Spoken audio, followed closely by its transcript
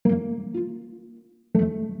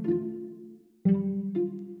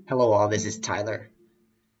Hello, all. This is Tyler.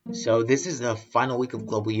 So, this is the final week of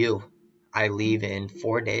Global U. I leave in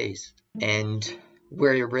 4 days, and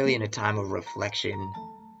we're really in a time of reflection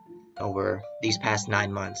over these past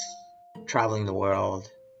 9 months, traveling the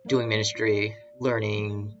world, doing ministry,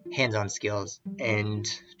 learning hands on skills, and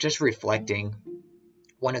just reflecting.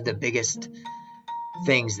 One of the biggest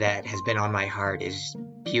things that has been on my heart is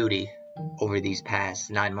beauty over these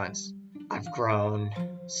past 9 months. I've grown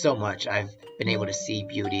so much. I've been able to see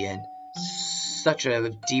beauty in such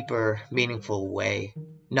a deeper, meaningful way.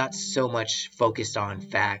 Not so much focused on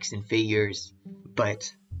facts and figures,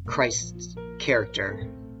 but Christ's character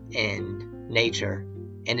in nature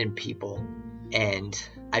and in people. And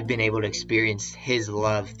I've been able to experience his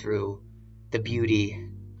love through the beauty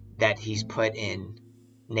that he's put in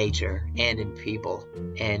nature and in people.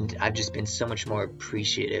 And I've just been so much more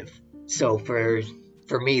appreciative. So for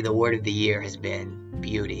me, the word of the year has been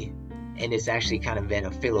beauty. And it's actually kind of been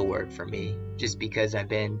a filler word for me, just because I've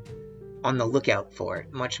been on the lookout for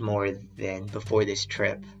it much more than before this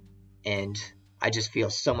trip. And I just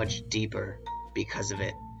feel so much deeper because of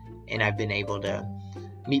it. And I've been able to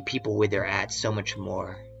meet people where they're at so much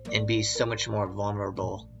more and be so much more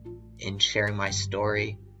vulnerable in sharing my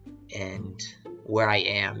story and where I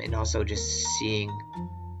am, and also just seeing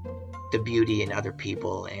the beauty in other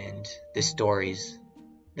people and the stories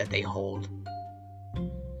that they hold.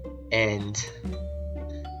 And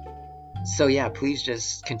so yeah, please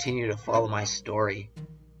just continue to follow my story.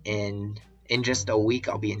 And in just a week,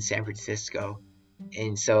 I'll be in San Francisco.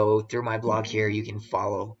 And so through my blog here, you can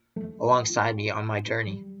follow alongside me on my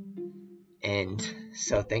journey. And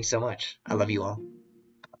so thanks so much. I love you all.